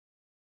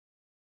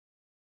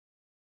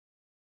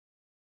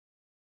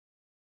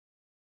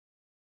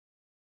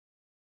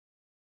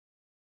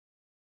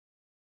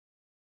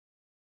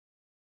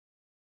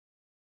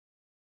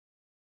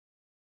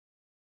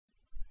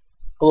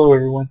Hello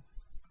everyone,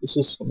 this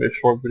is going to be a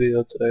short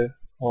video today.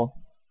 Well,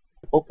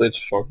 hopefully it's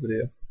a short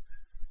video.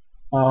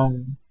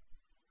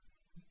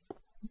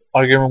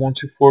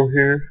 iGamer124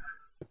 here.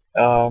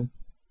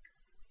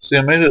 See,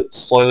 I made it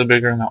slightly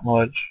bigger, not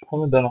much.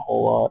 Haven't done a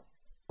whole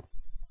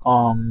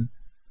lot.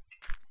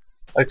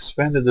 I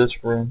expanded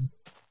this room.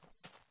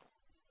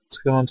 It's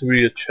going to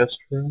be a chest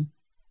room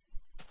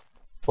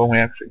when we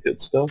actually get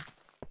stuff.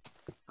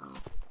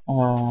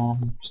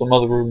 Some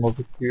other room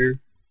over here.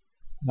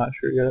 I'm not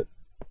sure yet.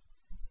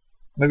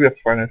 Maybe a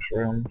furnished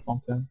room or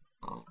something.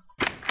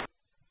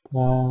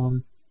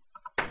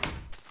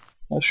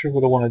 Not sure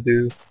what I want to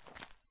do.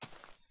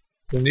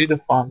 We need to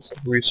find some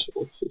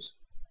resources.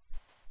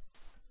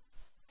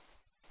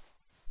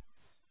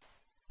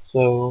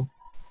 So,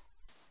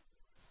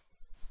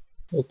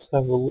 let's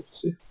have a look.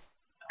 See.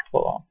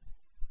 Hold on.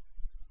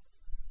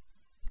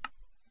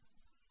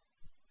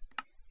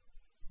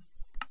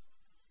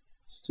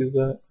 Let's do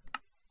that.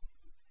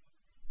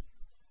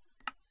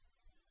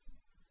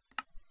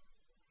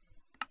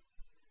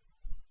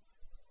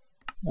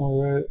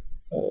 Alright.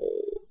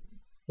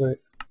 Wait.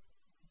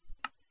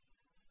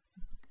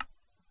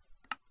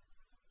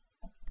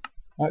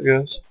 I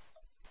guess.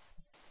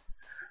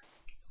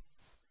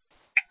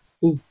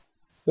 Ooh,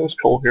 it was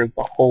cold here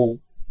the whole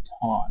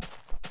time.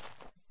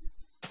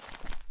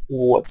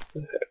 What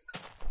the heck?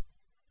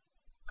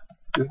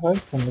 You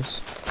hide from this.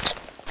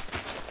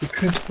 You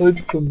can't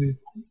hide from me.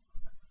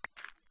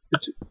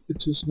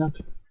 It is not.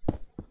 You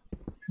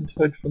can't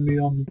hide from me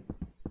on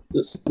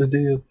the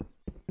day of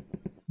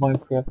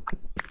Minecraft.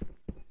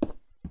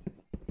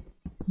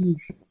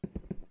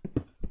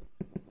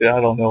 Yeah,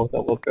 I don't know what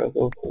that was, guys. That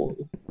was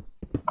horrible.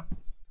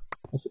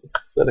 That's a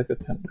pathetic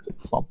attempt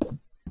at something.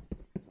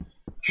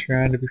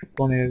 Trying to be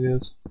funny, I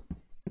guess.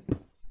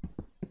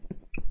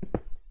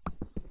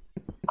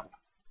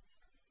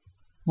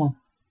 Huh.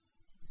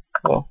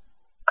 Well,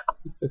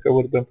 I think I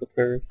would have been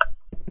prepared.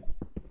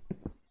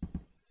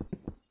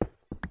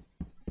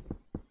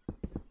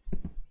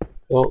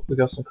 Well, we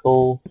got some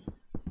coal.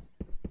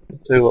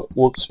 Let's see what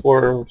we'll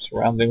explore our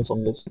surroundings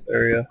on this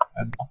area,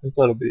 and I think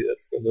that'll be it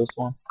for this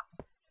one.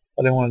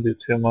 I didn't want to do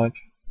too much.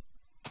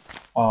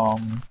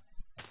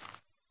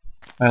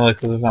 Mainly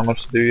because there's not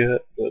much to do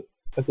yet, but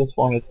I just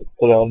wanted to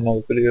put out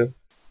another video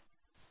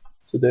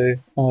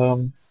today.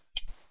 I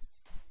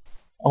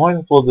might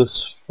upload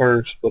this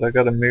first, but I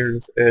got a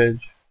Mirror's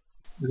Edge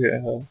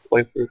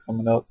playthrough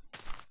coming up.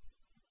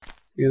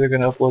 Either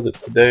gonna upload it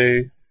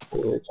today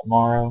or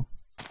tomorrow.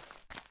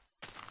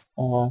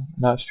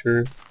 Not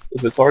sure.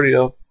 If it's already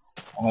up,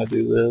 I'm gonna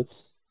do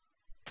this.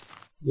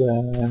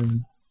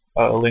 Then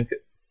I'll link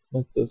it.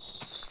 I'll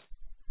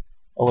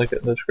link it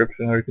in the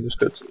description, or you can just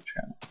go to the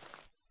channel.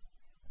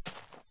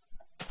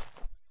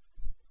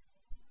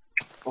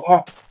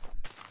 Oh,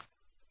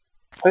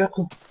 hi,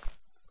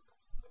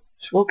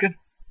 smoking.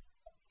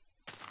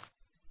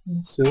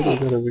 Let's see what I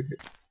got over here.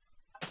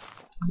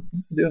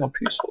 I'm doing a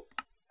peaceful.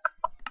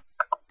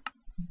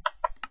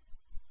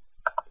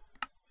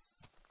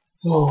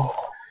 Oh,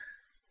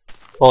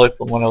 probably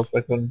from when I was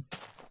back then.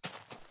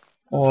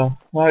 Well,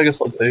 I guess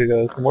I'll tell you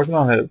guys. I'm working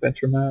on an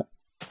adventure map.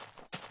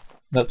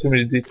 Not too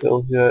many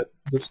details yet.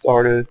 Just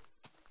started.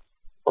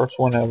 First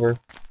one ever.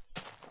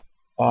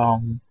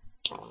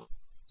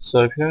 So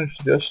if you have any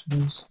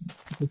suggestions,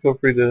 feel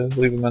free to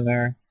leave them in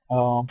there.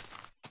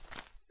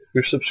 If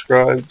you're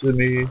subscribed to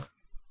me,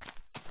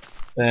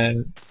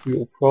 then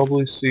you'll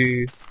probably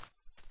see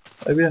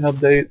maybe an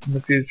update in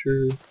the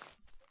future,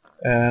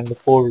 and the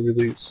full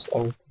release I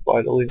will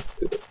provide a link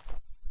to it.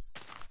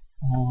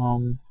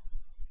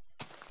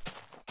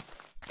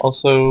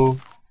 Also,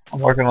 I'm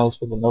working on this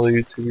with another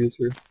YouTube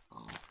user,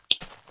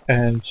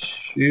 and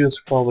she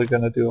is probably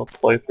going to do a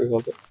playthrough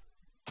of it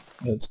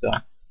when it's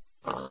done.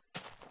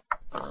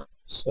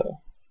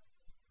 So,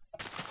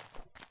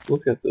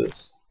 look at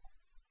this.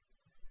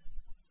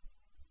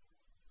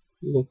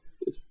 Look,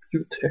 it's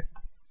beauty.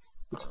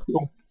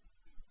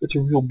 It's a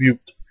real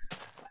beaut.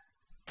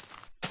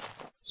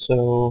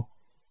 So,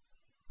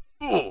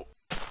 I'm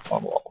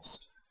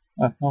lost.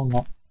 No, I'm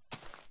not.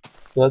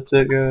 So that's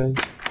it, guys.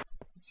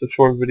 It's a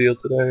short video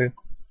today.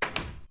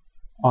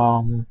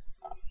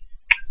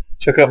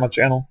 Check out my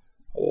channel.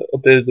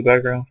 Updated the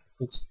background.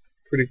 Looks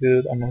pretty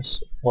good.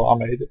 Well, I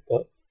made it,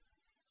 but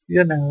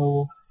you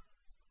know.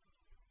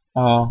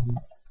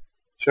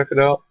 Check it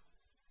out.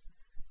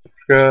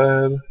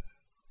 Subscribe.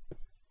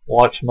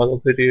 Watch some other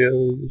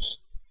videos.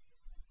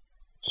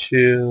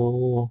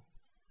 Chill.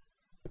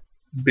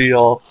 Be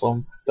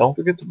awesome. Don't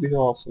forget to be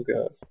awesome,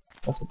 guys.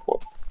 That's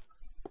important.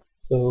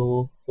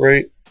 So,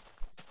 rate,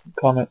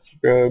 comment,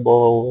 subscribe,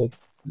 all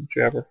that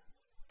jabber.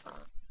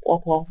 Blah,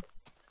 blah.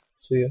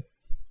 See ya.